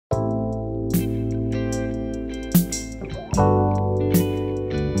Hello,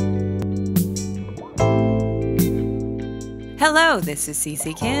 this is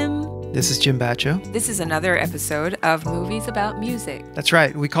CeCe Kim. This is Jim Batcho. This is another episode of Movies About Music. That's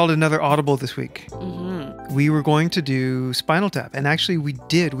right. We called another Audible this week. We were going to do Spinal Tap, and actually we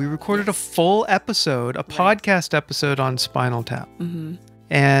did. We recorded a full episode, a podcast episode on Spinal Tap.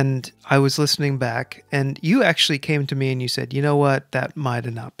 And I was listening back, and you actually came to me and you said, you know what, that might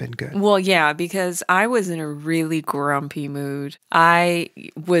have not been good. Well, yeah, because I was in a really grumpy mood.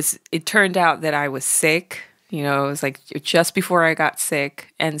 It turned out that I was sick. You know, it was like just before I got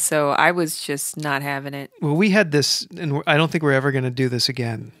sick. And so I was just not having it. Well, we had this, and I don't think we're ever going to do this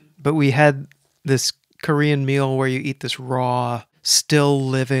again, but we had this Korean meal where you eat this raw, still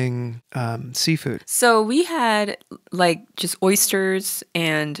living seafood. So we had like just oysters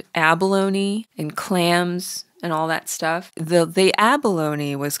and abalone and clams and all that stuff. The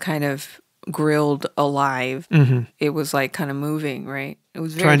abalone was kind of grilled alive. It was like kind of moving, right? It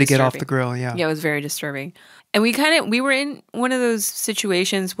was very trying to disturbing. get off the grill, yeah. Yeah, it was very disturbing. And we were in one of those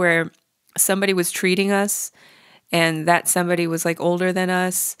situations where somebody was treating us, and that somebody was like older than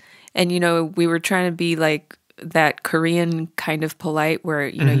us. And, you know, we were trying to be like that Korean kind of polite where,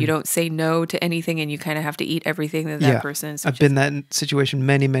 you know, you don't say no to anything and you kind of have to eat everything that person suggests. I've been in that situation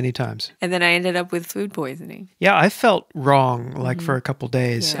many, many times. And then I ended up with food poisoning. Yeah, I felt wrong like for a couple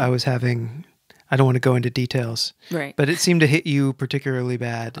days. Yeah. I was having, I don't want to go into details. Right. But it seemed to hit you particularly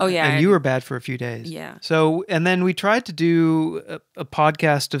bad. Oh, yeah. And you were bad for a few days. Yeah. So, and then we tried to do a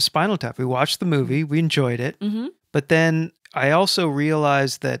podcast of Spinal Tap. We watched the movie. We enjoyed it. But then I also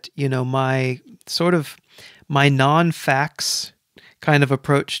realized that, you know, my non-facts kind of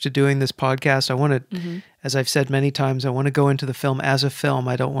approach to doing this podcast, I want to, as I've said many times, I want to go into the film as a film.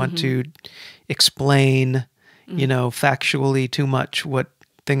 I don't want to explain, you know, factually too much what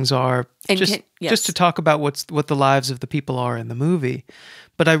things are, And just to talk about what the lives of the people are in the movie.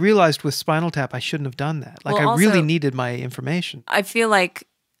 But I realized with Spinal Tap, I shouldn't have done that. Like, Well, I really also, needed my information. I feel like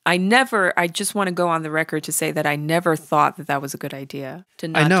I just want to go on the record to say that I never thought that was a good idea to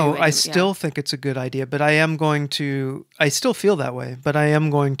not I know, do I still think it's a good idea, but I still feel that way, but I am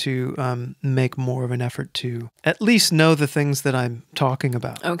going to make more of an effort to at least know the things that I'm talking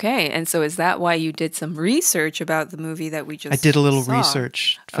about. Okay, and so is that why you did some research about the movie that we just I did a little saw?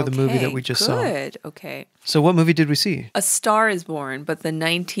 research for the movie that we just saw. Good, okay. So what movie did we see? A Star is Born, but the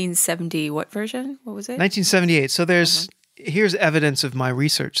 1970, what version? What was it? 1978. So here's evidence of my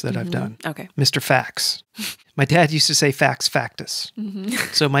research that I've done. Okay. Mr. Facts. My dad used to say Fax Factus.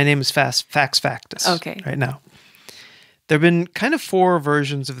 So my name is Fax Factus. Okay. Right now. There have been kind of 4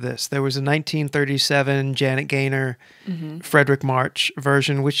 versions of this. There was a 1937 Janet Gaynor, Frederick March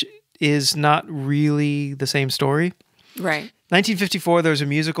version, which is not really the same story. Right. 1954, there was a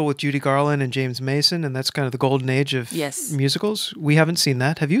musical with Judy Garland and James Mason, and that's kind of the golden age of musicals. We haven't seen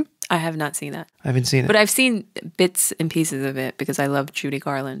that. Have you? I have not seen that. I haven't seen it. But I've seen bits and pieces of it because I love Judy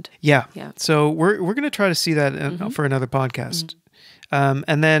Garland. Yeah. Yeah. So we're going to try to see that for another podcast.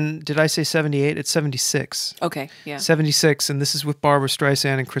 And then, did I say 78? It's 76. Okay, yeah. 76, and this is with Barbara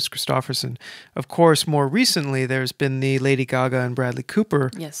Streisand and Kris Kristofferson. Of course, more recently, there's been the Lady Gaga and Bradley Cooper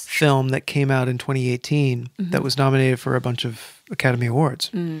film that came out in 2018 that was nominated for a bunch of Academy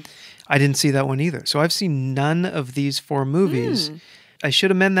Awards. I didn't see that one either. So I've seen none of these 4 movies. I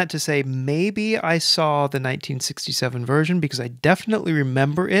should amend that to say maybe I saw the 1967 version because I definitely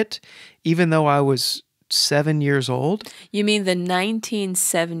remember it, even though I was 7 years old. You mean the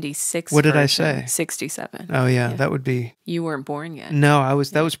 1976 What did I version? say? 67. Oh, yeah, that would be... You weren't born yet. No,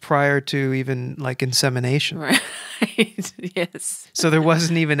 that was prior to even like insemination. Right. Yes. So there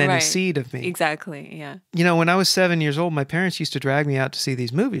wasn't even any seed of me. Exactly, yeah. You know, when I was 7 years old, my parents used to drag me out to see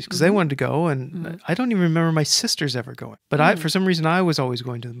these movies because they wanted to go, and I don't even remember my sisters ever going. But for some reason, I was always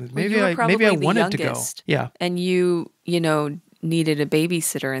going to the movie. Maybe I wanted to go. Yeah. And you know, needed a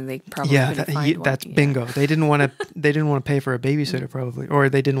babysitter, and they probably couldn't find one. That's bingo. They didn't want to pay for a babysitter probably, or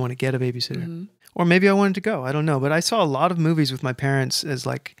they didn't want to get a babysitter. Or maybe I wanted to go. I don't know. But I saw a lot of movies with my parents as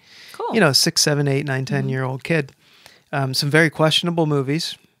like, you know, 6, 7, 8, 9, 10-year-old kid. Some very questionable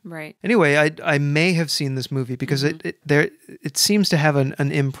movies. Right. Anyway, I may have seen this movie because it seems to have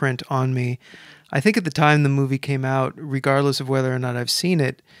an imprint on me. I think at the time the movie came out, regardless of whether or not I've seen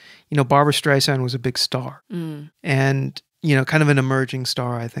it, you know, Barbara Streisand was a big star. And, you know, kind of an emerging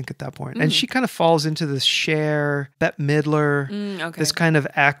star, I think, at that point. And she kind of falls into this Cher, Bette Midler, this kind of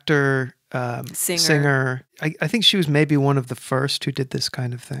actor... singer. I think she was maybe one of the first who did this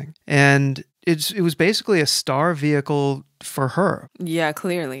kind of thing. And it was basically a star vehicle for her. Yeah,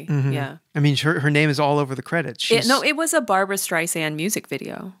 clearly. Yeah. I mean, her name is all over the credits. It was a Barbara Streisand music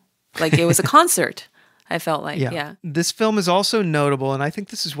video. Like, it was a concert. I felt like, yeah. This film is also notable, and I think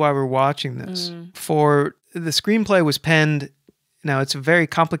this is why we're watching this. For the screenplay was penned. Now, it's a very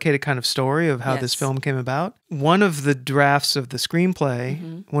complicated kind of story of how this film came about. One of the drafts of the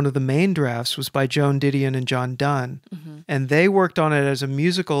screenplay, one of the main drafts, was by Joan Didion and John Dunn. And they worked on it as a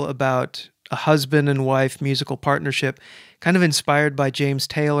musical about a husband and wife musical partnership, kind of inspired by James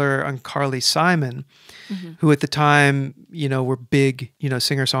Taylor and Carly Simon, who at the time, were big,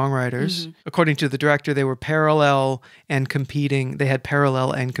 singer-songwriters. According to the director, they were parallel and competing. They had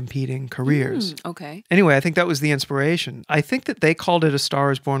parallel and competing careers. Okay. Anyway, I think that was the inspiration. I think that they called it A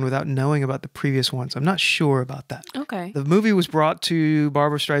Star is Born without knowing about the previous ones. I'm not sure about that. Okay. The movie was brought to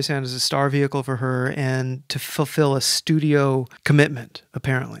Barbra Streisand as a star vehicle for her and to fulfill a studio commitment,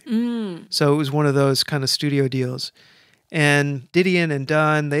 apparently. So it was one of those kind of studio deals. And Didion and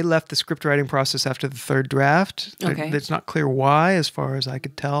Dunn, they left the script writing process after the third draft. Okay. It's not clear why, as far as I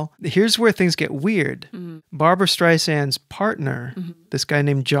could tell. Here's where things get weird. Barbra Streisand's partner, this guy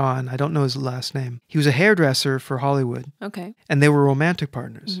named John, I don't know his last name. He was a hairdresser for Hollywood. Okay. And they were romantic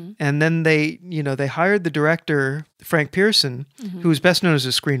partners. And then they hired the director, Frank Pierson, who was best known as a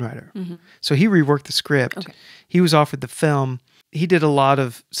screenwriter. So he reworked the script. Okay. He was offered the film. He did a lot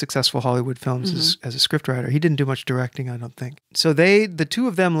of successful Hollywood films as a scriptwriter. He didn't do much directing, I don't think. So the two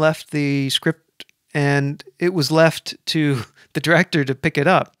of them left the script, and it was left to the director to pick it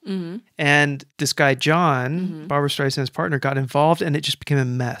up. And this guy, John, Barbra Streisand's partner, got involved, and it just became a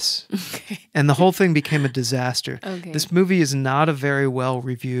mess. Okay. And the whole thing became a disaster. Okay. This movie is not a very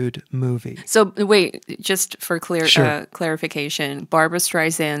well-reviewed movie. So wait, just for clarification, Barbra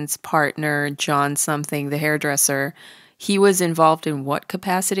Streisand's partner, John something, the hairdresser, he was involved in what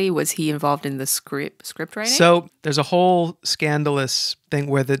capacity? Was he involved in the script writing? So there's a whole scandalous thing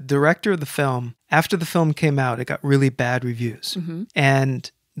where the director of the film, after the film came out, it got really bad reviews.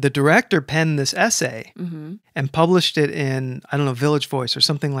 And the director penned this essay and published it in, I don't know, Village Voice or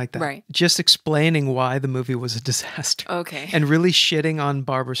something like that. Right. Just explaining why the movie was a disaster. Okay. And really shitting on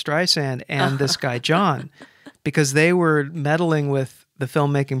Barbra Streisand and this guy, John, because they were meddling with the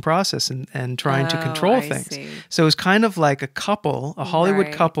filmmaking process and trying to control things. See. So it was kind of like a couple, a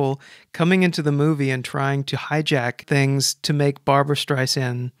Hollywood couple, coming into the movie and trying to hijack things to make Barbra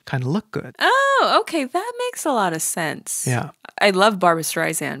Streisand kind of look good. Oh, okay. That makes a lot of sense. Yeah. I love Barbra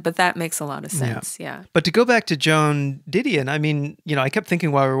Streisand, but that makes a lot of sense. Yeah. But to go back to Joan Didion, I mean, I kept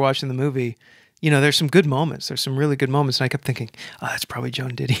thinking while we were watching the movie, there's some good moments. There's some really good moments. And I kept thinking, that's probably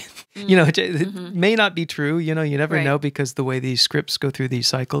Joan Didion. It may not be true. You never know because the way these scripts go through these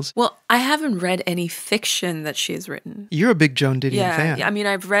cycles. Well, I haven't read any fiction that she has written. You're a big Joan Didion fan. Yeah, I mean,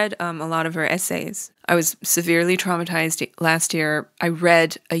 I've read a lot of her essays. I was severely traumatized last year. I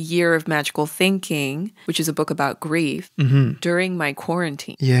read A Year of Magical Thinking, which is a book about grief, during my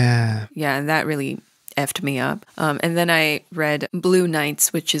quarantine. Yeah. Yeah, and that really effed me up. And then I read Blue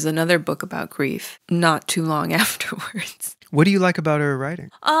Nights, which is another book about grief, not too long afterwards. What do you like about her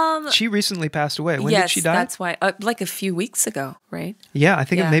writing? She recently passed away. When did she die? That's why, like a few weeks ago, right? Yeah, I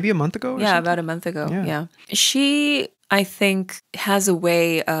think maybe a month ago or something? About a month ago, yeah. She, I think, has a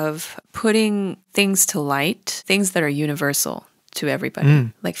way of putting things to light, things that are universal to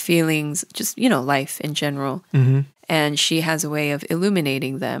everybody, like feelings, just, life in general. And she has a way of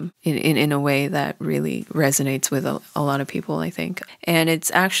illuminating them in a way that really resonates with a lot of people, I think. And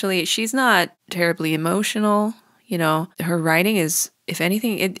it's actually, she's not terribly emotional. Her writing is, if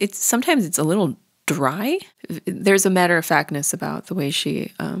anything, it's sometimes it's a little dry. There's a matter-of-factness about the way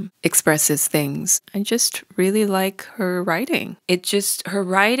she expresses things. I just really like her writing. Her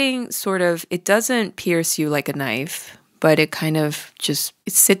writing sort of, it doesn't pierce you like a knife, but it kind of just,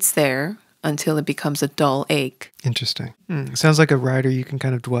 it sits there until it becomes a dull ache. Interesting. Sounds like a writer you can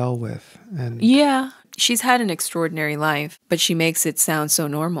kind of dwell with. Yeah. She's had an extraordinary life, but she makes it sound so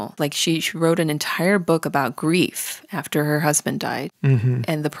normal. Like she wrote an entire book about grief after her husband died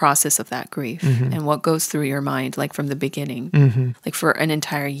and the process of that grief and what goes through your mind, like from the beginning, like for an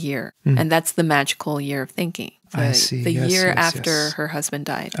entire year. And that's the magical year of thinking. I see. The year after her husband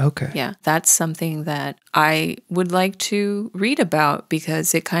died. Okay. Yeah. That's something that I would like to read about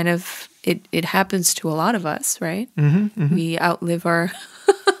because it kind of, it happens to a lot of us, right? We outlive our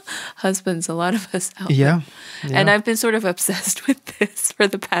husbands, a lot of us outlive. Yeah. And I've been sort of obsessed with this for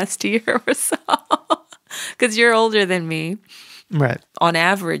the past year or so because you're older than me. Right. On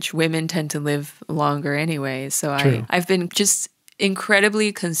average, women tend to live longer anyway. So I've been just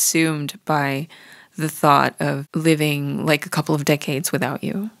incredibly consumed by the thought of living like a couple of decades without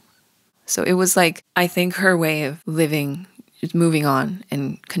you. So it was like, I think her way of living, moving on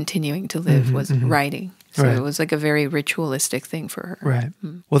and continuing to live was writing. So it was like a very ritualistic thing for her. Right.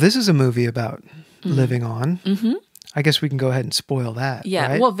 Well, this is a movie about living on. I guess we can go ahead and spoil that. Yeah,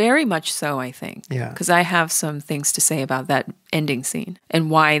 right? well, very much so, I think. Yeah. Because I have some things to say about that ending scene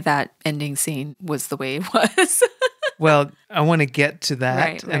and why that ending scene was the way it was. Well, I want to get to that,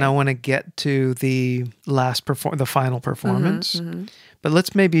 Right. and I want to get to the the final performance. But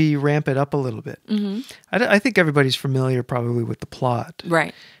let's maybe ramp it up a little bit. I think everybody's familiar probably with the plot.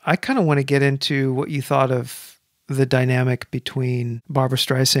 Right. I kind of want to get into what you thought of the dynamic between Barbra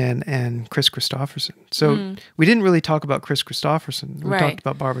Streisand and Kris Kristofferson. So we didn't really talk about Kris Kristofferson. We talked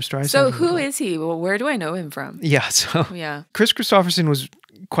about Barbra Streisand. So who is he? Well, where do I know him from? Yeah, so Yeah. Kris Kristofferson was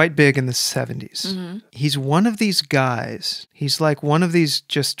quite big in the 70s. He's one of these guys. He's like one of these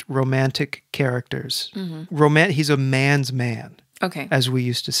just romantic characters. He's a man's man. Okay. As we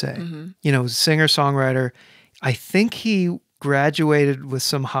used to say. You know, singer-songwriter. I think he graduated with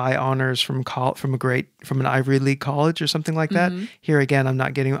some high honors from an Ivy League college or something like that. Here again,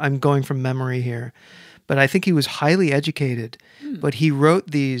 I'm going from memory here. But I think he was highly educated. But he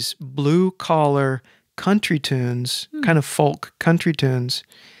wrote these blue-collar country tunes, kind of folk country tunes.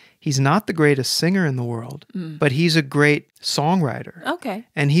 He's not the greatest singer in the world, but he's a great songwriter. Okay.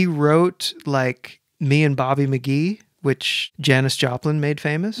 And he wrote like Me and Bobby McGee, which Janis Joplin made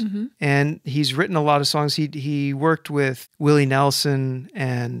famous. And he's written a lot of songs. He worked with Willie Nelson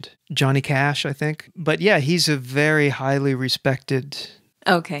and Johnny Cash, I think. But yeah, he's a very highly respected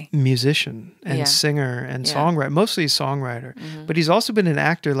musician and singer and songwriter, mostly a songwriter. But he's also been an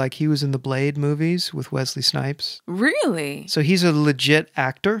actor, like he was in the Blade movies with Wesley Snipes. Really? So he's a legit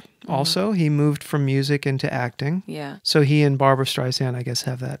actor also. He moved from music into acting. Yeah. So he and Barbra Streisand, I guess,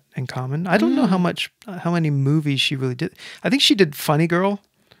 have that in common. I don't know how many movies she really did. I think she did Funny Girl,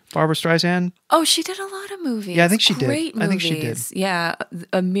 Barbra Streisand. Oh, she did a lot of movies. Yeah, I think she did. Great movies. I think she did. Yeah.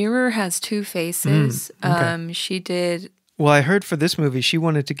 A Mirror Has Two Faces. Okay. She did... Well, I heard for this movie, she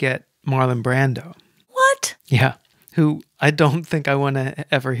wanted to get Marlon Brando. What? Yeah. Who I don't think I want to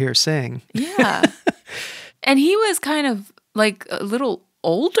ever hear sing. Yeah. And he was kind of like a little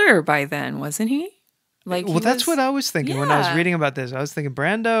older by then, wasn't he? Like, well, that's what I was thinking when I was reading about this. I was thinking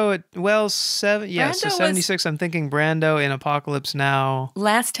Brando, so 76. I'm thinking Brando in Apocalypse Now.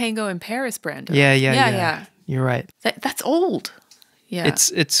 Last Tango in Paris, Brando. Yeah. You're right. That's old. Yeah.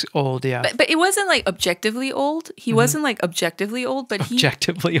 It's old, yeah. But it wasn't like objectively old. He wasn't like objectively old, but he...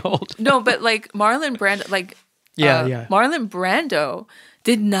 Objectively old. No, but like Marlon Brando, Marlon Brando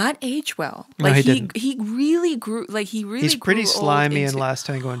did not age well. Like no, he didn't. He really grew, like he really He's pretty grew slimy old in Last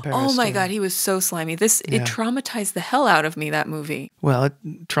Tango in Paris. Oh my God, he was so slimy. It traumatized the hell out of me, that movie. Well,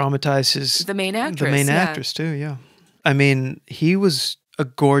 it traumatizes... The main actress. The main actress too, yeah. I mean, he was a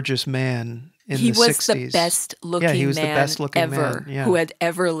gorgeous man. He was 60s. the best looking man who had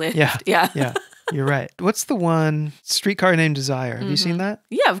ever lived. Yeah. You're right. What's the one? Streetcar Named Desire. Have you seen that?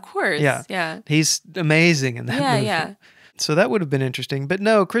 Yeah, of course. Yeah. He's amazing in that movie. Yeah. So that would have been interesting. But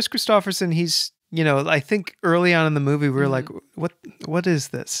no, Kris Kristofferson, he's, I think early on in the movie, we were like, what is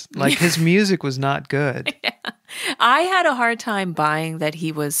this? Like his music was not good. Yeah. I had a hard time buying that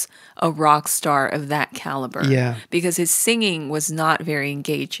he was a rock star of that caliber. Yeah. Because his singing was not very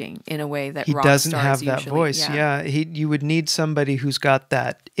engaging in a way that he rock doesn't stars have that usually, voice. Yeah. You would need somebody who's got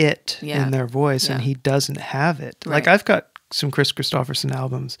that in their voice, and he doesn't have it. Right. Like I've got some Kris Kristofferson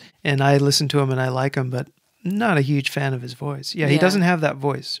albums, and I listen to him and I like him, but not a huge fan of his voice. Yeah, he doesn't have that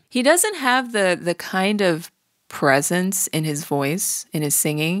voice. He doesn't have the kind of presence in his voice, in his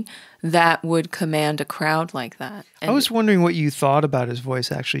singing, that would command a crowd like that. And I was wondering what you thought about his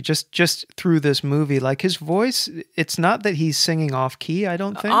voice, actually, just through this movie. Like his voice, it's not that he's singing off key, I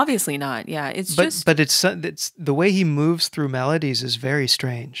don't think. Obviously not, yeah. But it's the way he moves through melodies is very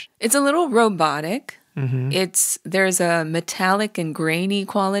strange. It's a little robotic. There's a metallic and grainy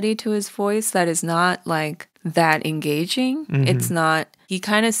quality to his voice that is not like that engaging. It's not, he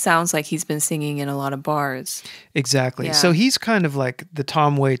kind of sounds like he's been singing in a lot of bars. Exactly. Yeah. So he's kind of like the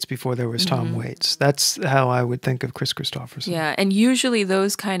Tom Waits before there was Tom Waits. That's how I would think of Kris Kristofferson. Yeah, and usually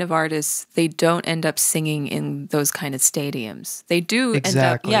those kind of artists, they don't end up singing in those kind of stadiums. They do end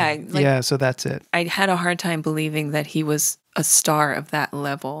up, so that's it. I had a hard time believing that he was a star of that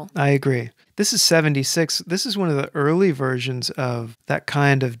level. I agree. This is 76. This is one of the early versions of that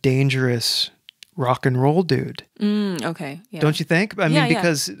kind of dangerous rock and roll dude. Okay. Yeah. Don't you think? I mean,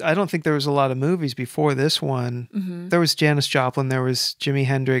 because I don't think there was a lot of movies before this one. There was Janis Joplin, there was Jimi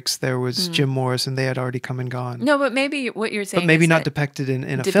Hendrix, there was Jim Morrison. They had already come and gone. No, but maybe what you're saying but maybe is not depicted in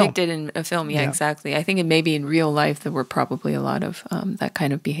a film. Depicted in a film, yeah, exactly. I think maybe in real life there were probably a lot of that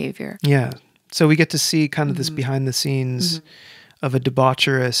kind of behavior. Yeah. So we get to see kind of this behind the scenes of a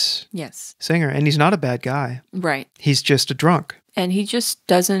debaucherous singer. And he's not a bad guy. Right. He's just a drunk. And he just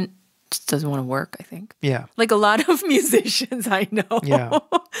doesn't just doesn't want to work, I think. Yeah. Like a lot of musicians I know. Yeah.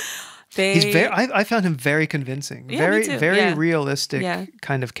 He's very. I found him very convincing. Yeah, very, me too. very Yeah. realistic Yeah.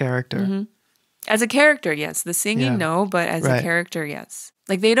 kind of character. As a character, yes. The singing, no, but as a character, yes.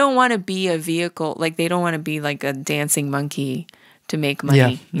 Like they don't want to be a vehicle. Like they don't want to be like a dancing monkey to make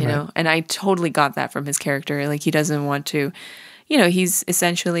money, you know? And I totally got that from his character. Like he doesn't want to, you know, he's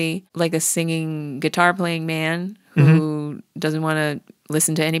essentially like a singing, guitar playing man who doesn't want to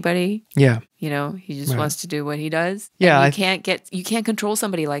listen to anybody. Yeah. You know, he just wants to do what he does. Yeah. And you can't control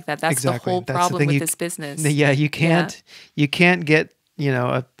somebody like that. That's the whole problem with this business. Yeah. You can't get, you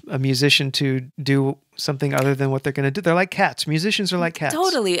know, a musician to do something other than what they're going to do. They're like cats. Musicians are like cats.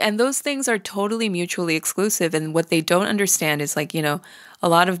 Totally. And those things are totally mutually exclusive. And what they don't understand is like, you know, a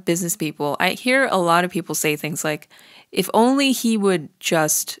lot of business people, I hear a lot of people say things like, if only he would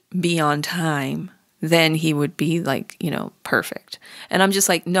just be on time, then he would be like, you know, perfect. And I'm just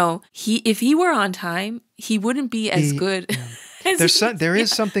like, no, if he were on time, he wouldn't be as good. Yeah. There is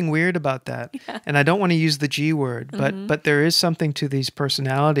something weird about that. Yeah. And I don't want to use the G word, but there is something to these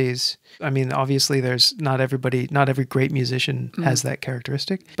personalities. I mean, obviously there's not every great musician has that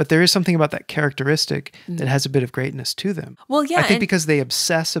characteristic, but there is something about that characteristic that has a bit of greatness to them. Well, yeah. I think because they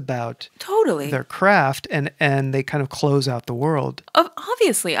obsess about their craft and they kind of close out the world.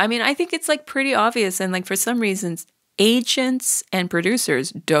 Obviously. I mean, I think it's like pretty obvious. And like for some reasons, agents and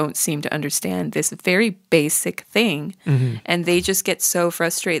producers don't seem to understand this very basic thing. And they just get so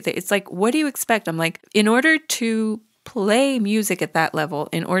frustrated. It's like, what do you expect? I'm like, in order to play music at that level,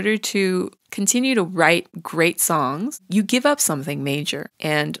 in order to continue to write great songs, you give up something major.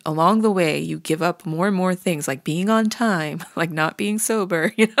 And along the way, you give up more and more things like being on time, like not being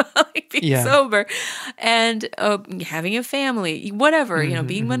sober, you know, like being sober and having a family, whatever, you know,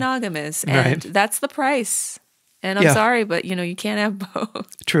 being monogamous. And that's the price. And I'm sorry, but you know, you can't have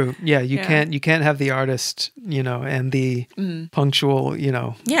both. True. Yeah, you can't have the artist, you know, and the punctual, you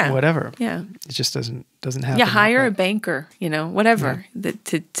know, whatever. Yeah. It just doesn't happen. Yeah, hire a banker, you know, whatever,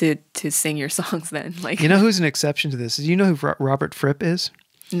 to sing your songs then. Like, you know who's an exception to this? Do you know who Robert Fripp is?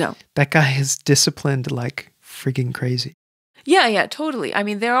 No. That guy is disciplined like freaking crazy. Yeah, totally. I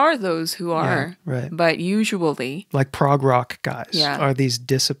mean, there are those who are, but usually, like prog rock guys, are these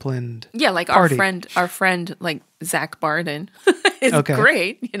disciplined. Yeah, like our friend, like Zach Barden, is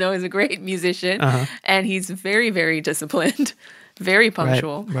great. You know, is a great musician, and he's very, very disciplined, very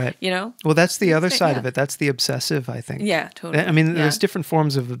punctual. Right. You know. Well, that's the other side of it. That's the obsessive, I think. Yeah, totally. I mean, there's different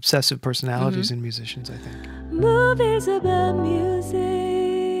forms of obsessive personalities in musicians, I think. Movies about music.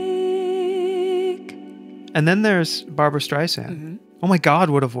 And then there's Barbra Streisand. Oh my God,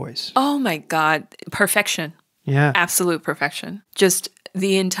 what a voice. Oh my God. Perfection. Yeah. Absolute perfection. Just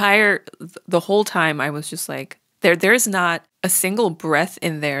the whole time I was just like, there's not a single breath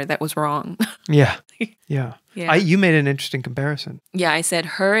in there that was wrong. Yeah. You made an interesting comparison. Yeah, I said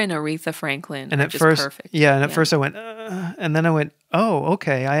her and Aretha Franklin and are at first, perfect. Yeah, and at first I went, and then I went, oh,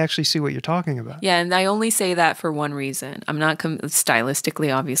 okay, I actually see what you're talking about. Yeah, and I only say that for one reason. I'm not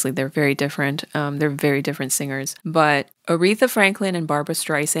stylistically, obviously, they're very different. They're very different singers. But Aretha Franklin and Barbra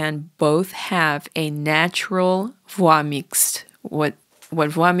Streisand both have a natural voix mixte. What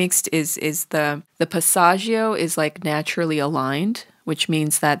voix mixte is the passaggio is like naturally aligned, which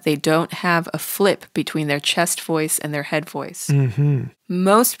means that they don't have a flip between their chest voice and their head voice.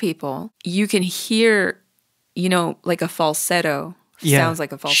 Most people, you can hear, you know, like a falsetto. Sounds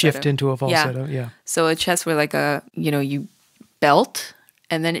like a falsetto. Shift into a falsetto, yeah. So a chest where like you belt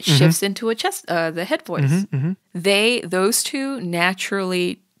and then it shifts into a chest, the head voice. Those two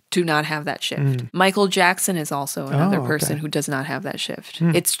naturally do not have that shift. Michael Jackson is also another person who does not have that shift.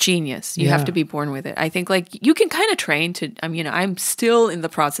 It's genius. You have to be born with it. I think like you can kind of train to, I mean, I'm still in the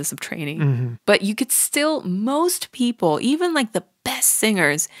process of training, but you could still, most people, even like the best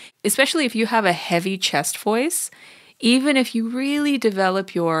singers, especially if you have a heavy chest voice, even if you really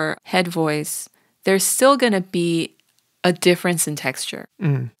develop your head voice, there's still going to be a difference in texture.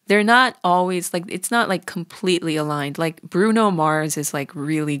 They're not always like, it's not like completely aligned. Like Bruno Mars is like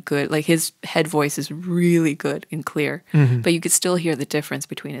really good. Like his head voice is really good and clear, but you could still hear the difference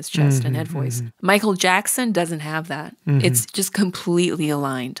between his chest and head voice. Michael Jackson doesn't have that. It's just completely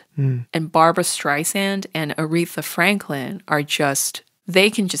aligned. And Barbra Streisand and Aretha Franklin are just,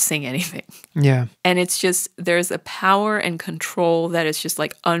 they can just sing anything. Yeah. And it's just, there's a power and control that is just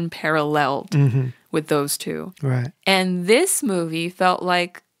like unparalleled with those two. Right. And this movie felt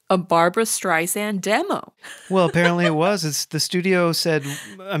like a Barbra Streisand demo. Well, apparently it was. The studio said,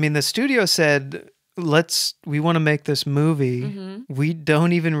 we want to make this movie. We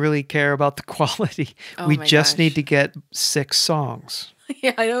don't even really care about the quality. We just need to get 6 songs.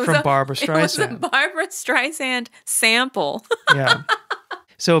 Yeah, it was from Barbara It was a Streisand. Barbara Streisand sample. Yeah.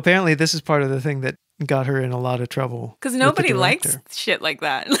 So apparently this is part of the thing that got her in a lot of trouble. Because with the nobody likes director. shit like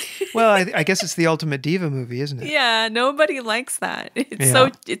that. Well, I guess it's the ultimate diva movie, isn't it? Yeah, nobody likes that. Yeah.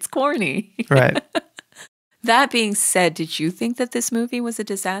 It's corny. Right. That being said, did you think that this movie was a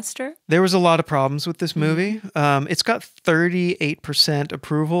disaster? There was a lot of problems with this movie. Mm-hmm. It's got 38%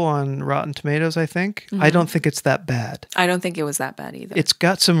 approval on Rotten Tomatoes, I think. I don't think it's that bad. I don't think it was that bad either. It's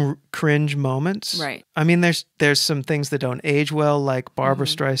got some cringe moments. Right. I mean, there's some things that don't age well, like Barbara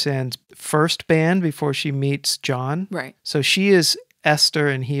Streisand's first band before she meets John. Right. So she is Esther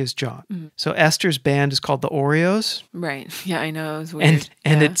and he is John. So Esther's band is called the Oreos. Right. Yeah, I know. It was weird.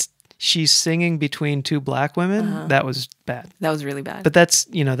 And Yeah. she's singing between two black women. That was bad. That was really bad. But that's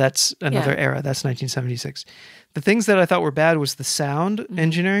another Yeah. era. That's 1976. The things that I thought were bad was the sound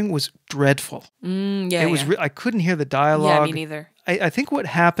engineering was dreadful. Yeah, It was. yeah. I couldn't hear the dialogue. Yeah, me neither. I think what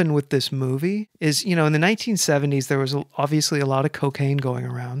happened with this movie is, in the 1970s, there was obviously a lot of cocaine going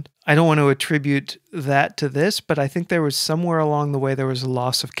around. I don't want to attribute that to this, but I think there was somewhere along the way, there was a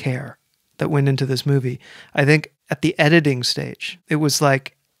loss of care that went into this movie. I think at the editing stage, it was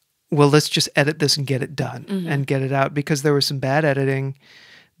like, well, let's just edit this and get it done and get it out, because there was some bad editing.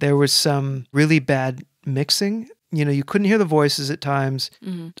 There was some really bad mixing. You couldn't hear the voices at times.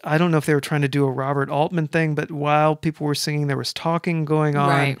 I don't know if they were trying to do a Robert Altman thing, but while people were singing, there was talking going on.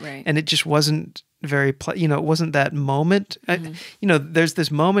 Right. And it just wasn't very, it wasn't that moment. There's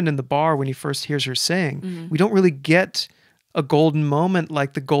this moment in the bar when he first hears her sing. We don't really get a golden moment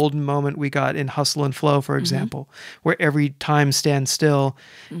like the golden moment we got in Hustle and Flow, for example, where every time stands still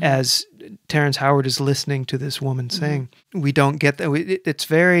as Terrence Howard is listening to this woman sing. We don't get that. It's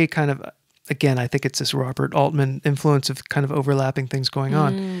very kind of, again, I think it's this Robert Altman influence of kind of overlapping things going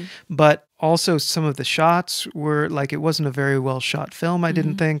on. But also some of the shots were like, it wasn't a very well shot film, I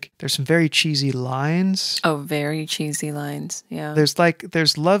didn't think. There's some very cheesy lines. Oh, very cheesy lines. Yeah.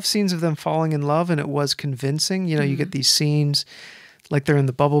 There's love scenes of them falling in love, and it was convincing. You get these scenes like they're in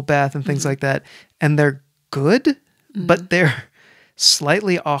the bubble bath and things like that, and they're good, but they're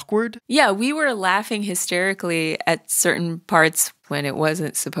slightly awkward. Yeah, we were laughing hysterically at certain parts when it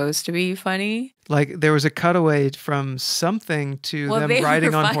wasn't supposed to be funny. Like there was a cutaway from something to them they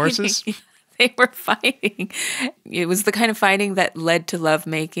riding were on fighting. horses. They were fighting. It was the kind of fighting that led to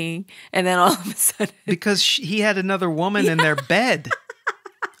lovemaking, and then all of a sudden, Because he had another woman in their bed.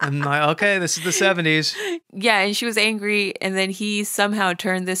 I'm like, okay, this is the 70s. yeah, and she was angry, and then he somehow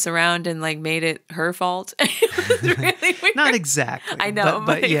turned this around and like made it her fault. It was really weird. Not exactly. I know,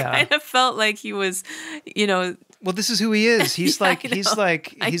 but yeah. it kind of felt like he was, Well, this is who he is. He's Yeah, like, I know. he's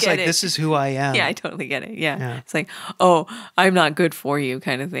like, I he's get like, it. this is who I am. Yeah, I totally get it. Yeah. It's like, oh, I'm not good for you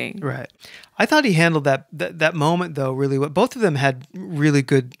kind of thing. Right. I thought he handled that moment though really well. Both of them had really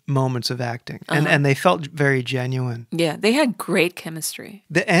good moments of acting, and they felt very genuine. Yeah, they had great chemistry.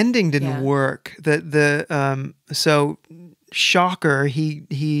 The ending didn't Yeah. work. So shocker,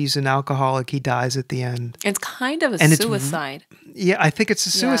 he's an alcoholic. He dies at the end. It's kind of a And it's suicide. Yeah, I think it's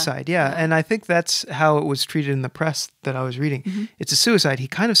a suicide. Yeah. Yeah. And I think that's how it was treated in the press that I was reading. It's a suicide. He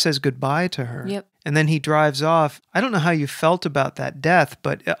kind of says goodbye to her. Yep. And then he drives off. I don't know how you felt about that death,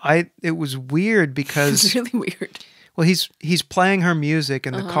 but it was weird because It's really weird. well, he's playing her music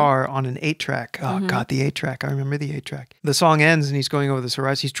in the car on an 8-track. Oh God, the 8-track. I remember the 8-track. The song ends and he's going over this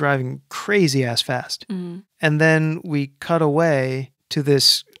horizon. He's driving crazy ass fast. And then we cut away to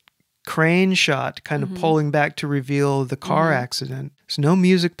this crane shot kind of pulling back to reveal the car accident. There's no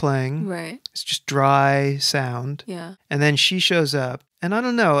music playing. Right. It's just dry sound. Yeah. And then she shows up. And I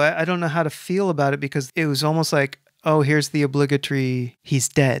don't know. I don't know how to feel about it because it was almost like, oh, here's the obligatory, he's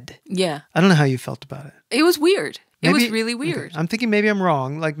dead. Yeah. I don't know how you felt about it. It was weird. It was Maybe- really okay. weird. I'm thinking maybe I'm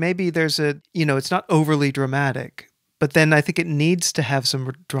wrong. Like maybe there's it's not overly dramatic. But then I think it needs to have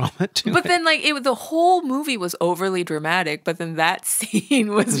some drama to But it. then, the whole movie was overly dramatic, but then that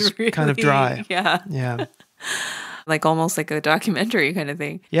scene was really kind of dry. Yeah. Yeah. Like almost like a documentary kind of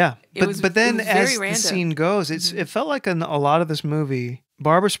thing. Yeah. It was- But then it was very as the random. scene goes, it felt like in a lot of this movie,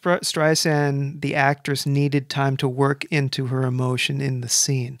 Barbara Streisand, the actress, needed time to work into her emotion in the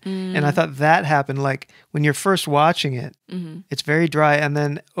scene. And I thought that happened like when you're first watching it, it's very dry. And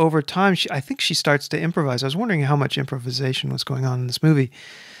then over time, I think she starts to improvise. I was wondering how much improvisation was going on in this movie.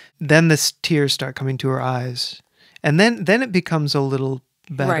 Then the tears start coming to her eyes. And then it becomes a little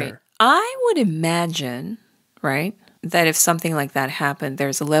better. Right. I would imagine, right, that if something like that happened,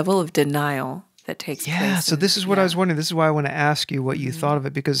 there's a level of denial that takes place. Yeah, so this is what I was wondering. This is why I want to ask you what you thought of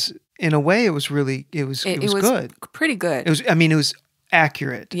it, because in a way it was good. Pretty good. It was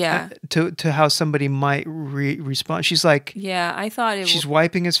accurate. Yeah. To how somebody might respond. She's like, Yeah, I thought she's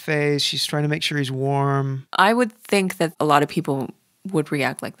wiping his face. She's trying to make sure he's warm. I would think that a lot of people would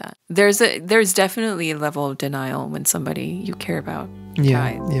react like that. There's definitely a level of denial when somebody you care about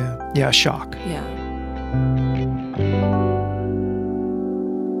dies. Yeah, shock. Yeah.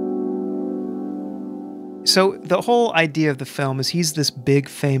 So the whole idea of the film is he's this big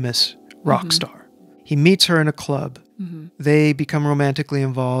famous rock star. He meets her in a club. They become romantically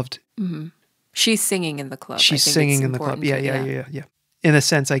involved. She's singing in the club. She's singing in the club. Yeah. In a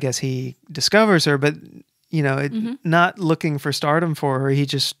sense, I guess he discovers her, but not looking for stardom for her. He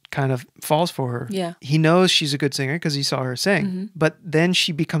just kind of falls for her. Yeah. He knows she's a good singer because he saw her sing. But then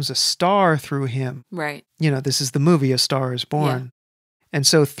she becomes a star through him. Right. This is the movie A Star is Born. Yeah. And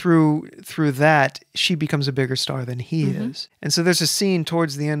so through that, she becomes a bigger star than he is. And so there's a scene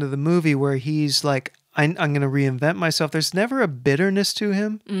towards the end of the movie where he's like, I'm going to reinvent myself. There's never a bitterness to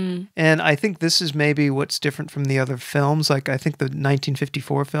him. And I think this is maybe what's different from the other films. Like, I think the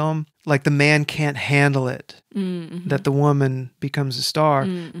 1954 film, like the man can't handle it, that the woman becomes a star.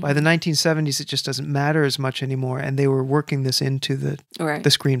 By the 1970s, it just doesn't matter as much anymore. And they were working this into the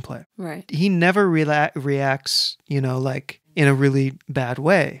screenplay. Right. He never reacts, like in a really bad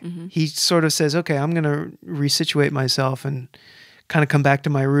way. He sort of says, okay, I'm going to resituate myself and kind of come back to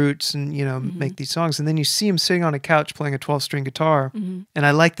my roots and, make these songs. And then you see him sitting on a couch playing a 12-string guitar. And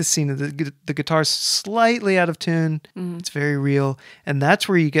I like the scene of the guitar's slightly out of tune. It's very real. And that's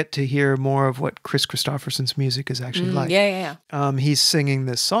where you get to hear more of what Kristofferson's music is actually like. Yeah. He's singing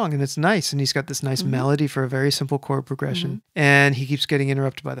this song and it's nice. And he's got this nice melody for a very simple chord progression. And he keeps getting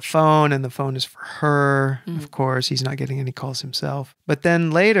interrupted by the phone, and the phone is for her. Of course, he's not getting any calls himself. But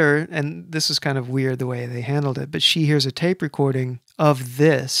then later, and this is kind of weird the way they handled it, but she hears a tape recording of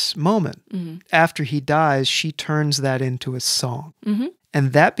this moment. After he dies, she turns that into a song.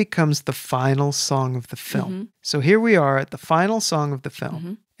 And that becomes the final song of the film. So here we are at the final song of the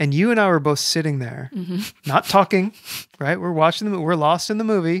film. And you and I were both sitting there, not talking, right? We're watching the movie. We're lost in the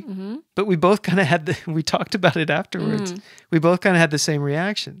movie. But we both kind of had we talked about it afterwards. We both kind of had the same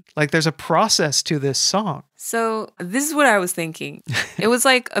reaction. Like there's a process to this song. So this is what I was thinking. It was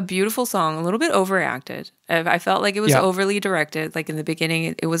like a beautiful song, a little bit overacted. I felt like it was overly directed. Like in the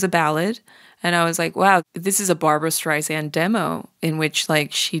beginning, it was a ballad. And I was like, wow, this is a Barbra Streisand demo in which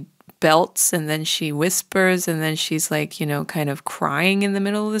like she belts and then she whispers and then she's like, kind of crying in the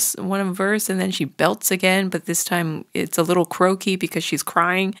middle of this one verse, and then she belts again, but this time it's a little croaky because she's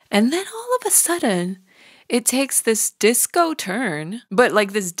crying. And then all of a sudden it takes this disco turn, but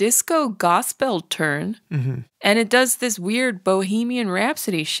like this disco gospel turn. And it does this weird Bohemian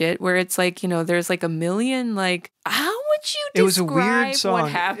Rhapsody shit where it's like, there's like a million, like, how would you describe it was a weird song.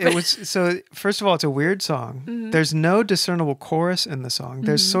 What happened? It was, so first of all, it's a weird song. There's no discernible chorus in the song.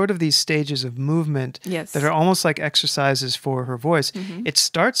 There's sort of these stages of movement that are almost like exercises for her voice. It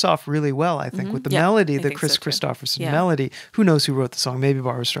starts off really well, I think, with the melody, the Kristofferson melody. Who knows who wrote the song? Maybe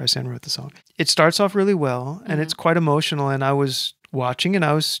Barbra Streisand wrote the song. It starts off really well, and it's quite emotional, and I was watching and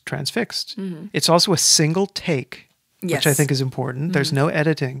I was transfixed. It's also a single take, which I think is important. There's no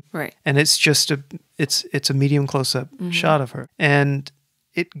editing. Right. And it's just it's a medium close-up shot of her. And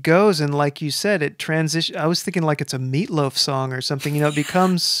it goes, and like you said, it transition. I was thinking like it's a Meatloaf song or something. It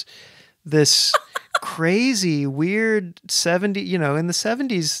becomes this crazy, weird 70s, in the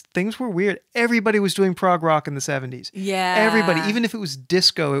 70s, things were weird. Everybody was doing prog rock in the 70s. Yeah. Everybody, even if it was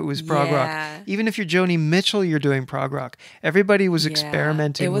disco, it was prog rock. Even if you're Joni Mitchell, you're doing prog rock. Everybody was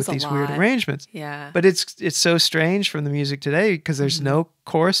experimenting with these weird arrangements. Yeah. But it's so strange from the music today because there's no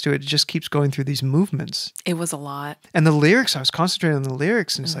chorus to it. It just keeps going through these movements. It was a lot. And the lyrics, I was concentrating on the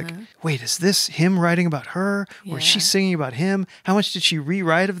lyrics, and it's like, wait, is this him writing about her? Or is she singing about him? How much did she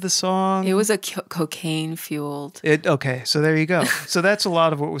rewrite of the song? It was a cocaine fueled. Okay, so there you go. So that's a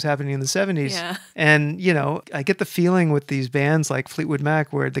lot of what was happening in the 70s. Yeah. And, I get the feeling with these bands like Fleetwood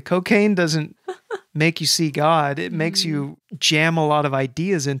Mac where the cocaine doesn't make you see God. It makes you jam a lot of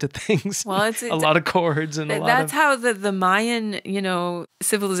ideas into things. Well, it's a lot of chords and that's how the Mayan,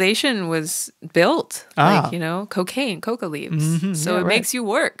 civilization was built. Like, cocaine, coca leaves. So it makes you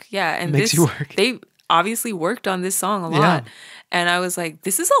work. Yeah. And makes you work. They obviously worked on this song a lot. And I was like,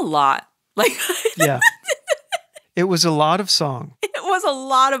 this is a lot. Like, yeah. It was a lot of song. It was a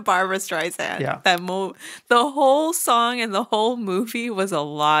lot of Barbra Streisand. Yeah. The whole song and the whole movie was a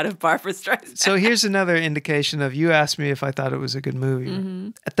lot of Barbra Streisand. So here's another indication of, you asked me if I thought it was a good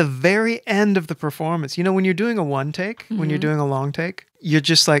movie. At the very end of the performance, when you're doing a one take, when you're doing a long take, you're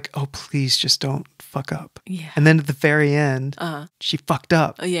just like, oh, please just don't fuck up. Yeah. And then at the very end, she fucked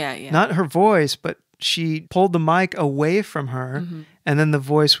up. Yeah. Not her voice, but she pulled the mic away from her and then the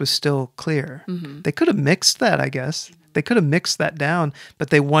voice was still clear. They could have mixed that, I guess. They could have mixed that down, but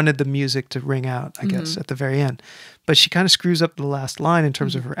they wanted the music to ring out, I guess, at the very end. But she kind of screws up the last line in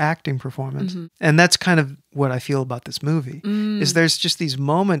terms of her acting performance. And that's kind of what I feel about this movie, is there's just these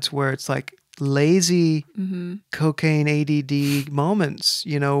moments where it's like lazy cocaine ADD moments,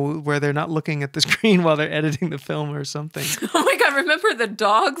 you know, where they're not looking at the screen while they're editing the film or something. Oh my God, remember the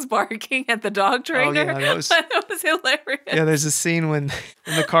dogs barking at the dog trainer? Oh, yeah, that was hilarious. Yeah, there's a scene when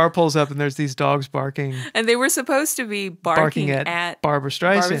the car pulls up and there's these dogs barking. And they were supposed to be barking at Barbara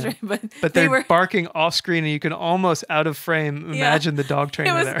Streisand. But they're barking off screen, and you can almost out of frame imagine the dog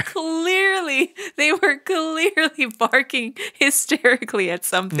trainer there. They were clearly barking hysterically at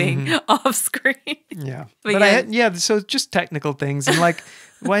something off screen. Yeah. But so just technical things. And like,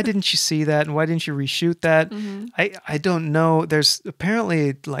 why didn't you see that? And why didn't you reshoot that? I don't know. There's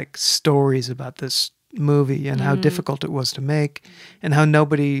apparently like stories about this movie and how difficult it was to make and how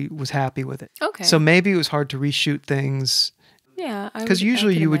nobody was happy with it. Okay. So maybe it was hard to reshoot things. Yeah. Because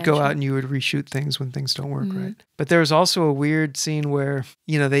usually you would go out and you would reshoot things when things don't work right. But there's also a weird scene where,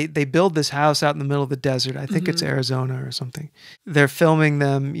 you know, they build this house out in the middle of the desert. I think it's Arizona or something. They're filming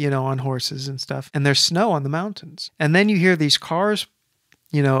them, you know, on horses and stuff. And there's snow on the mountains. And then you hear these cars,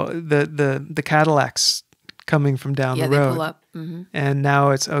 you know, the Cadillacs coming from down the road. Yeah, they pull up. And now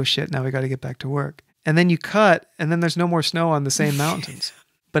it's, oh shit, now we got to get back to work. And then you cut, and then there's no more snow on the same mountains.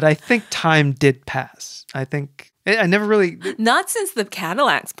 But I think time did pass. I never really... Not since the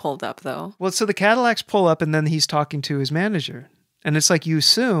Cadillacs pulled up, though. Well, so the Cadillacs pull up, and then he's talking to his manager. And it's like you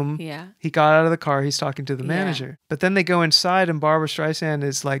assume he got out of the car, he's talking to the manager. But then they go inside, and Barbara Streisand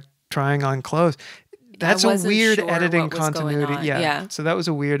is like trying on clothes. That's a weird editing continuity. Yeah. So that was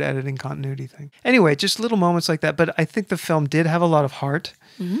a weird editing continuity thing. Anyway, just little moments like that. But I think the film did have a lot of heart.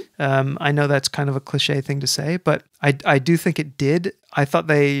 I know that's kind of a cliche thing to say, but I do think it did. I thought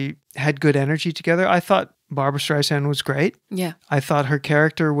they had good energy together. I thought Barbara Streisand was great. Yeah. I thought her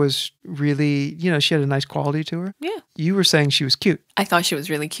character was really, you know, she had a nice quality to her. Yeah. You were saying she was cute. I thought she was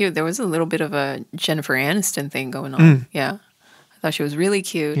really cute. There was a little bit of a Jennifer Aniston thing going on. Yeah. I thought she was really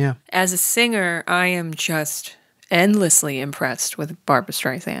cute. Yeah. As a singer, I am just endlessly impressed with Barbara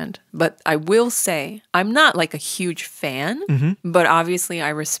Streisand. But I will say, I'm not like a huge fan, but obviously I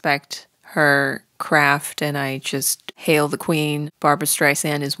respect her craft and I just hail the queen. Barbara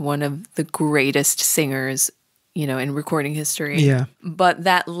Streisand is one of the greatest singers, you know, in recording history. Yeah. But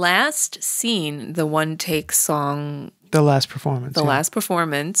that last scene, the one take song... The last performance. The last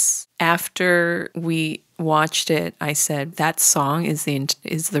performance, after we watched it, I said, that song is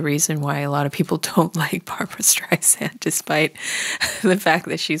the reason why a lot of people don't like Barbara Streisand, despite the fact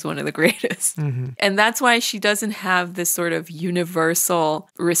that she's one of the greatest. And that's why she doesn't have this sort of universal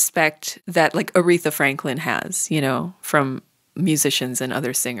respect that like Aretha Franklin has, you know, from musicians and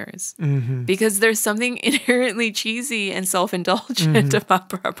other singers. Because there's something inherently cheesy and self-indulgent about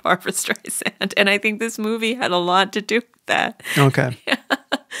Barbara Streisand. And I think this movie had a lot to do with that. Okay.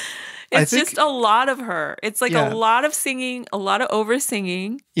 It's just a lot of her. It's like a lot of singing, a lot of over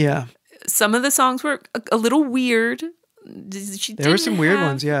singing. Yeah. Some of the songs were a little weird. There were some weird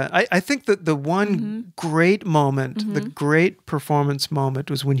ones, yeah. I think that the one great moment, the great performance moment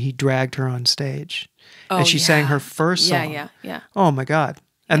was when he dragged her on stage. And she sang her first song. Yeah. Oh my God.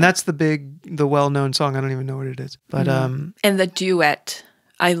 And that's the well-known song. I don't even know what it is. But and the duet.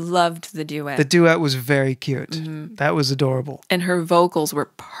 I loved the duet. The duet was very cute. That was adorable. And her vocals were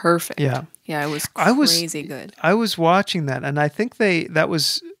perfect. Yeah. Yeah, it was crazy good. I was watching that, and I think that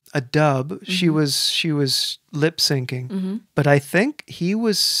was a dub. She was lip syncing, but I think he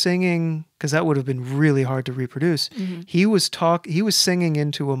was singing, because that would have been really hard to reproduce. He was singing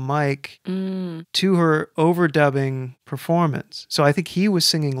into a mic to her overdubbing performance. So I think he was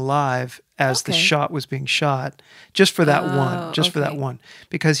singing live as the shot was being shot, just for that for that one,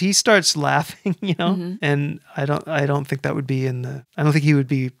 because he starts laughing, you know, and I don't think that would be I don't think he would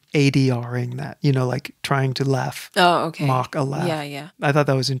be ADRing that, you know, like trying to laugh. Oh, okay. Mock a laugh. Yeah, yeah. I thought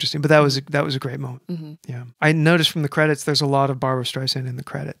that was interesting, but that was a great moment. Yeah. I noticed from the credits, there's a lot of Barbara Streisand in the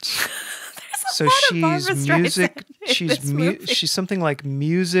credits. So she's something like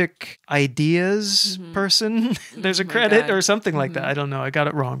music ideas person. There's a credit or something like that. I don't know. I got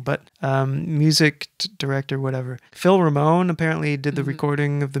it wrong, but music director, whatever. Phil Ramone apparently did the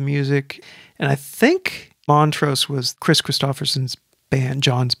recording of the music, and I think Montrose was Kris Kristofferson's band,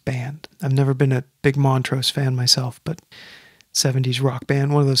 John's band. I've never been a big Montrose fan myself, but 70s rock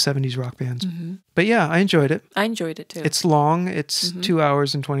band, one of those 70s rock bands. But yeah, I enjoyed it. I enjoyed it too. It's long. It's 2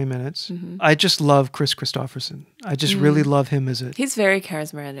 hours and 20 minutes. I just love Kris Kristofferson. I just really love him as He's very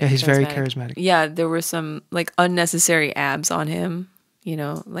charismatic. Yeah, he's very charismatic. Yeah, there were some like unnecessary abs on him you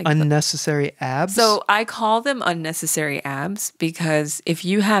know, like Unnecessary abs? So I call them unnecessary abs because if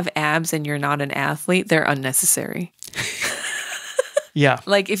you have abs and you're not an athlete, they're unnecessary. Yeah.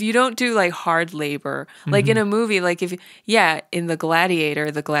 Like if you don't do like hard labor, like in a movie, like in the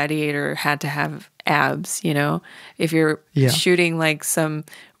Gladiator had to have abs, you know, if you're shooting like some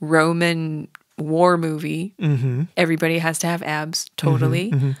Roman war movie, everybody has to have abs,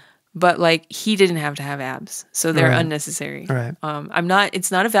 totally. But like he didn't have to have abs, so they're unnecessary. Right.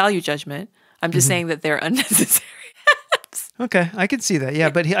 It's not a value judgment. I'm just saying that they're unnecessary. Okay, I could see that.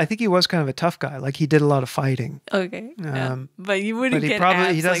 Yeah, but I think he was kind of a tough guy. Like he did a lot of fighting. Okay, but you wouldn't get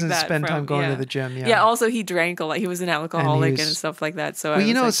abs he doesn't like that spend from, time going to the gym. Yeah. Yeah. Also, he drank a lot. He was an alcoholic and stuff like that. So, well,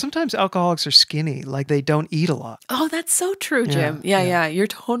 you know, sometimes alcoholics are skinny. Like they don't eat a lot. Oh, that's so true, Jim. Yeah. You're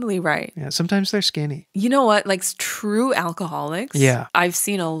totally right. Yeah, sometimes they're skinny. You know what? Like true alcoholics. Yeah. I've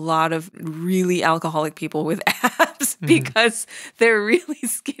seen a lot of really alcoholic people with abs because they're really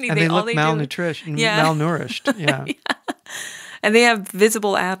skinny. And they look malnourished. Yeah. And they have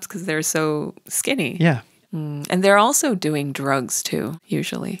visible abs because they're so skinny. Yeah. And they're also doing drugs too,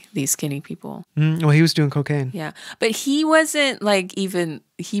 usually, these skinny people. Well, he was doing cocaine. Yeah. But he wasn't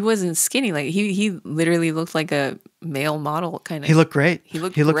he wasn't skinny. Like he literally looked like a male model kind of. He looked great. He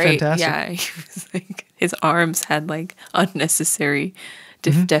looked great. Fantastic. Yeah. He was like, his arms had like unnecessary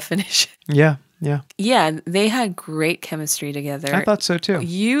definition. Yeah. Yeah, they had great chemistry together. I thought so too.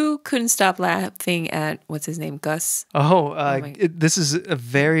 You couldn't stop laughing at, what's his name, Gus? This is a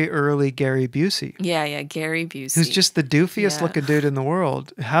very early Gary Busey. Yeah, Gary Busey. Who's just the doofiest looking dude in the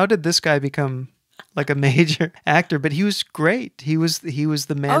world. How did this guy become like a major actor? But he was great. He was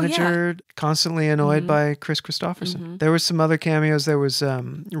the manager, constantly annoyed by Kristofferson. There was some other cameos. There was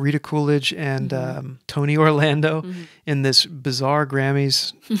Rita Coolidge and Tony Orlando in this bizarre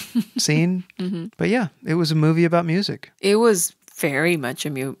Grammys scene. But yeah, it was a movie about music. It was very much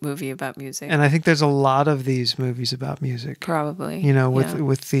a movie about music. And I think there's a lot of these movies about music. Probably. You know,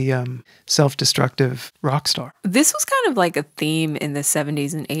 with the self-destructive rock star. This was kind of like a theme in the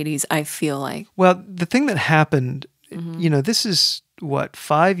 70s and 80s, I feel like. Well, the thing that happened, you know, this is,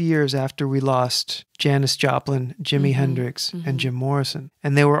 5 years after we lost Janis Joplin, Jimi Hendrix, and Jim Morrison.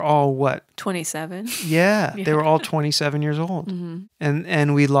 And they were all 27? Yeah, they were all 27 years old.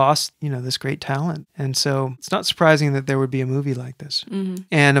 And we lost, you know, this great talent. And so it's not surprising that there would be a movie like this.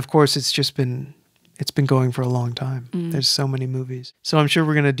 And of course, it's been going for a long time. There's so many movies. So I'm sure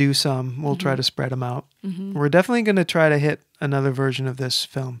we're going to do some. We'll try to spread them out. We're definitely going to try to hit another version of this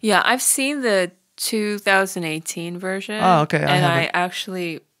film. Yeah, I've seen the 2018 version. Oh, okay.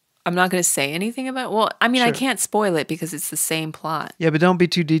 I'm not going to say anything about. Well, I mean, I can't spoil it because it's the same plot. Yeah, but don't be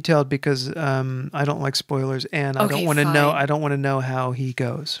too detailed because I don't like spoilers, and I don't want to know. I don't want to know how he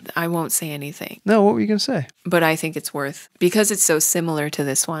goes. I won't say anything. No, what were you going to say? But I think it's worth because it's so similar to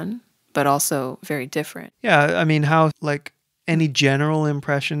this one, but also very different. Yeah, I mean, how any general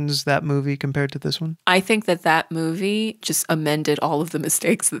impressions that movie compared to this one? I think that movie just amended all of the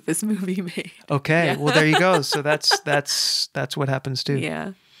mistakes that this movie made. Okay, yeah. Well, there you go. So that's what happens too.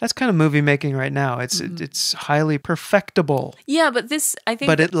 Yeah. That's kind of movie making right now. It's highly perfectible. Yeah, but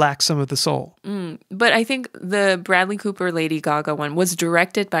but it lacks some of the soul. But I think the Bradley Cooper Lady Gaga one was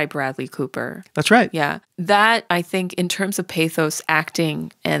directed by Bradley Cooper. That's right. Yeah. That, I think, in terms of pathos,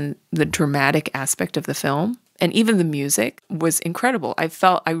 acting, and the dramatic aspect of the film, and even the music was incredible.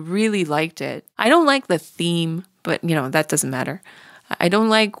 I really liked it. I don't like the theme, but you know, that doesn't matter. I don't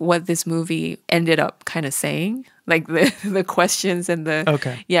like what this movie ended up kind of saying, like the questions and the...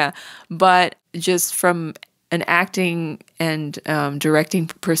 Okay. Yeah. But just from an acting and directing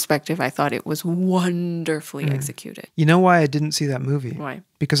perspective, I thought it was wonderfully executed. You know why I didn't see that movie? Why?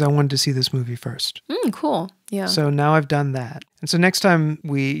 Because I wanted to see this movie first. Cool. Yeah. So now I've done that. And so next time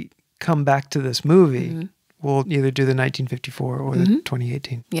we come back to this movie... We'll either do the 1954 or the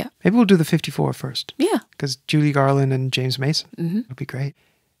 2018. Yeah. Maybe we'll do the 54 first. Yeah. Because Julie Garland and James Mason would be great.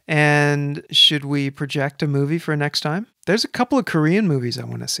 And should we project a movie for next time? There's a couple of Korean movies I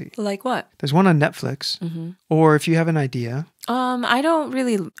want to see. Like what? There's one on Netflix. Or if you have an idea. I don't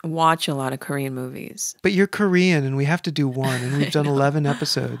really watch a lot of Korean movies. But you're Korean and we have to do one. And we've done 11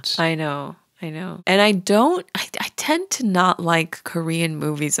 episodes. I know. And I tend to not like Korean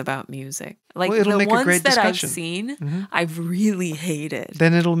movies about music. Like the ones that I've seen, I've really hated.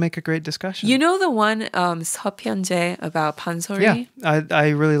 Then it'll make a great discussion. You know the one, 서편제, about Pansori? Yeah, I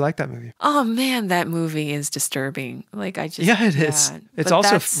really like that movie. Oh man, that movie is disturbing. Like it is. It's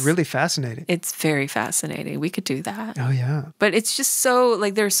also really fascinating. It's very fascinating. We could do that. Oh yeah. But it's just so,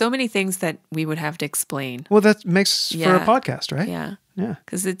 like, there are so many things that we would have to explain. Well, that makes for a podcast, right? Yeah. Yeah.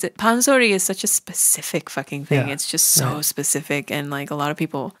 Because pansori is such a specific fucking thing. Yeah, It's just so specific, and like a lot of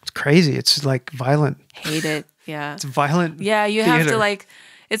people It's crazy. It's like violent. hate it. Yeah. It's violent. Yeah, you have to theater. like,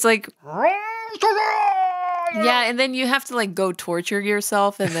 it's like, yeah, and then you have to like go torture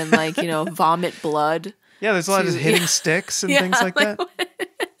yourself and then like, vomit blood. Yeah, there's a lot of hitting sticks and things like that.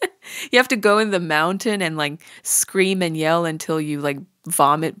 You have to go in the mountain and like scream and yell until you like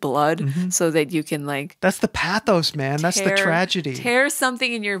vomit blood so that you can like That's the pathos, man. That's the tragedy. Tear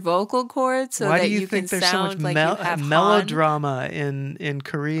something in your vocal cords so Why that do you you think can there's so much sound like you have Han. melodrama in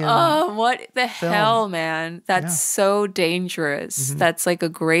Korean? Oh, what the film? hell, man? That's so dangerous. That's like a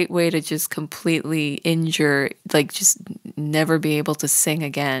great way to just completely injure, like just never be able to sing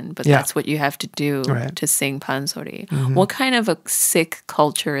again. But that's what you have to do to sing pansori. What kind of a sick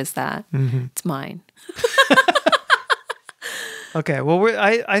culture is that? It's mine. Okay, well,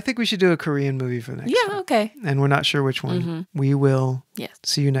 I think we should do a Korean movie for next time. Okay. And we're not sure which one. We will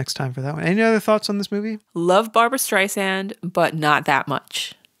see you next time for that one. Any other thoughts on this movie? Love Barbara Streisand, but not that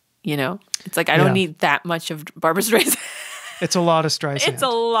much. It's like I don't need that much of Barbara Streisand. It's a lot of Streisand. It's a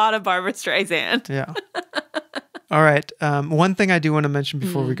lot of Barbara Streisand. Yeah. All right. One thing I do want to mention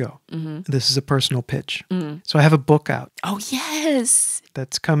before we go. This is a personal pitch. So I have a book out. Oh, yes.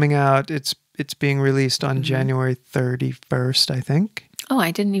 That's coming out. It's being released on January 31st, I think. Oh, I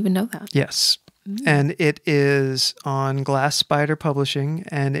didn't even know that. Yes. And it is on Glass Spider Publishing,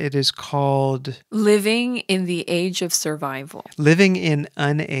 and it is called Living in the Age of Survival. Living in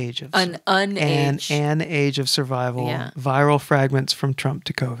an Age of An unage. An Age of Survival. Yeah. Viral Fragments from Trump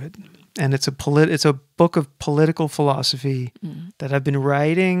to COVID. And it's a book of political philosophy that I've been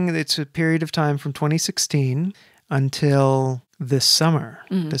writing. It's a period of time from 2016 until this summer,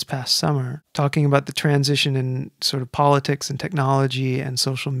 this past summer, talking about the transition in sort of politics and technology and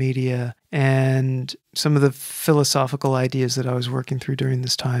social media and some of the philosophical ideas that I was working through during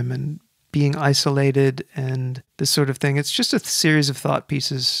this time and being isolated and this sort of thing. It's just a series of thought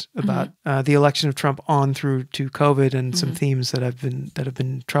pieces about the election of Trump on through to COVID and some themes that have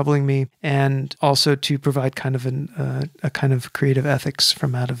been troubling me, and also to provide kind of a kind of creative ethics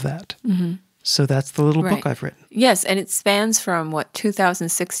from out of that. So that's the little book I've written. Yes, and it spans from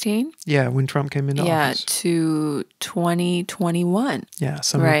 2016? Yeah, when Trump came into office. To 2021. Yeah,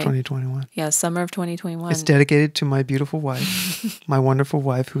 summer of 2021. Yeah, summer of 2021. It's dedicated to my beautiful wife, my wonderful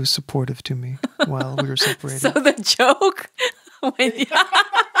wife who was supportive to me while we were separated. So the joke when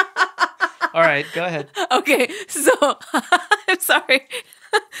All right, go ahead. Okay, so I'm sorry.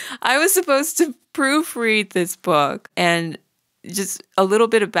 I was supposed to proofread this book, and just a little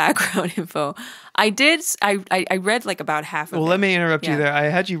bit of background info. I read like about half of it. Well, let me interrupt you there. I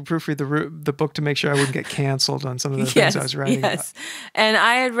had you proofread the book to make sure I wouldn't get canceled on some of the things I was writing about. And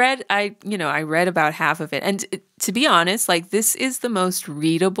I read about half of it. And to be honest, like this is the most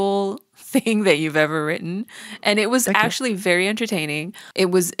readable thing that you've ever written. And it was actually very entertaining.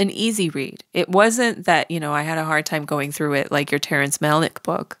 It was an easy read. It wasn't that, I had a hard time going through it like your Terrence Malick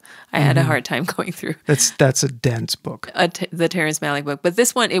book. I had a hard time going through. That's a dense book. The Terrence Malick book. But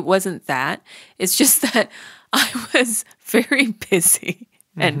this one, it wasn't that. It's just that I was very busy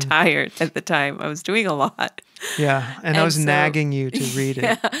and tired at the time. I was doing a lot. Yeah, and I was nagging you to read it.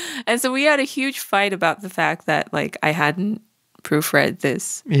 Yeah. And so we had a huge fight about the fact that like I hadn't proofread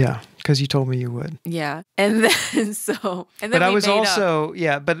this. Yeah, because you told me you would. Yeah. And then but I was also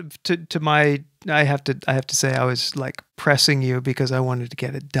but to my I have to say I was like pressing you because I wanted to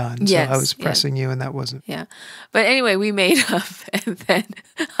get it done. So I was pressing you, and that wasn't. Yeah. But anyway, we made up, and then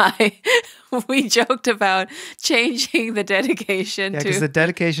we joked about changing the dedication. Yeah, because the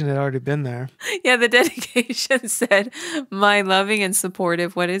dedication had already been there. Yeah, the dedication said, "My loving and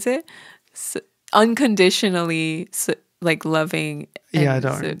supportive." What is it? Unconditionally. Like loving, I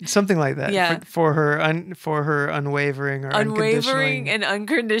don't something like that. Yeah, for her unwavering or unwavering and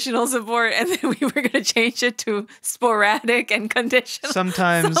unconditional support, and then we were going to change it to sporadic and conditional.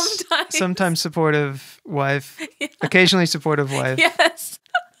 Sometimes supportive wife, occasionally supportive wife. Yes,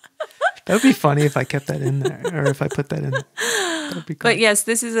 that would be funny if I kept that in there, or if I put that in. That'd be cool. But yes,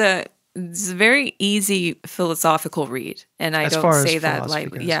 this is a very easy philosophical read, and I don't say that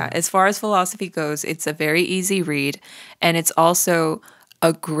lightly. Yeah, as far as philosophy goes, it's a very easy read, and it's also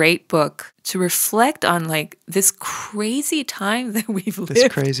a great book to reflect on like this crazy time that we've lived. This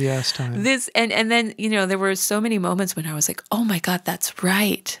crazy ass time. And then there were so many moments when I was like, oh my God, that's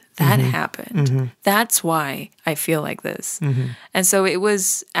right. That happened. That's why I feel like this. And so it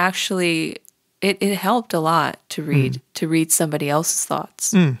was actually it helped a lot to read somebody else's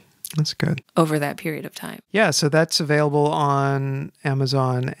thoughts. That's good. over that period of time. Yeah, so that's available on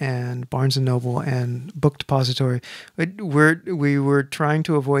Amazon and Barnes & Noble and Book Depository. We were trying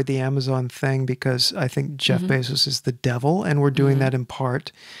to avoid the Amazon thing because I think Jeff Bezos is the devil, and we're doing that in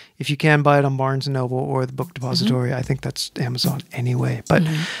part. If you can buy it on Barnes & Noble or the Book Depository, I think that's Amazon anyway. But,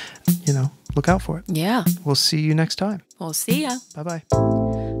 look out for it. Yeah. We'll see you next time. We'll see ya. Bye-bye.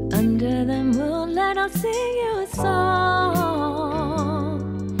 Under the moonlight, I'll sing you a song,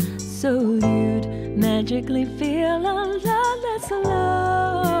 so you'd magically feel a lot less alone.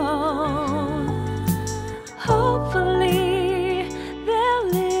 Hopefully, they'll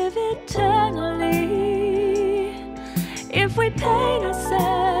live eternally if we paint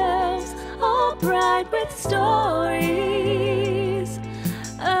ourselves all bright with stories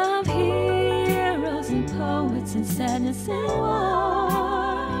of heroes and poets and sadness and war,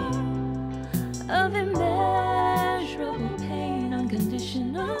 of immeasurable pain,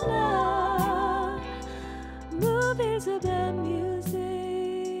 unconditional love, movies about music.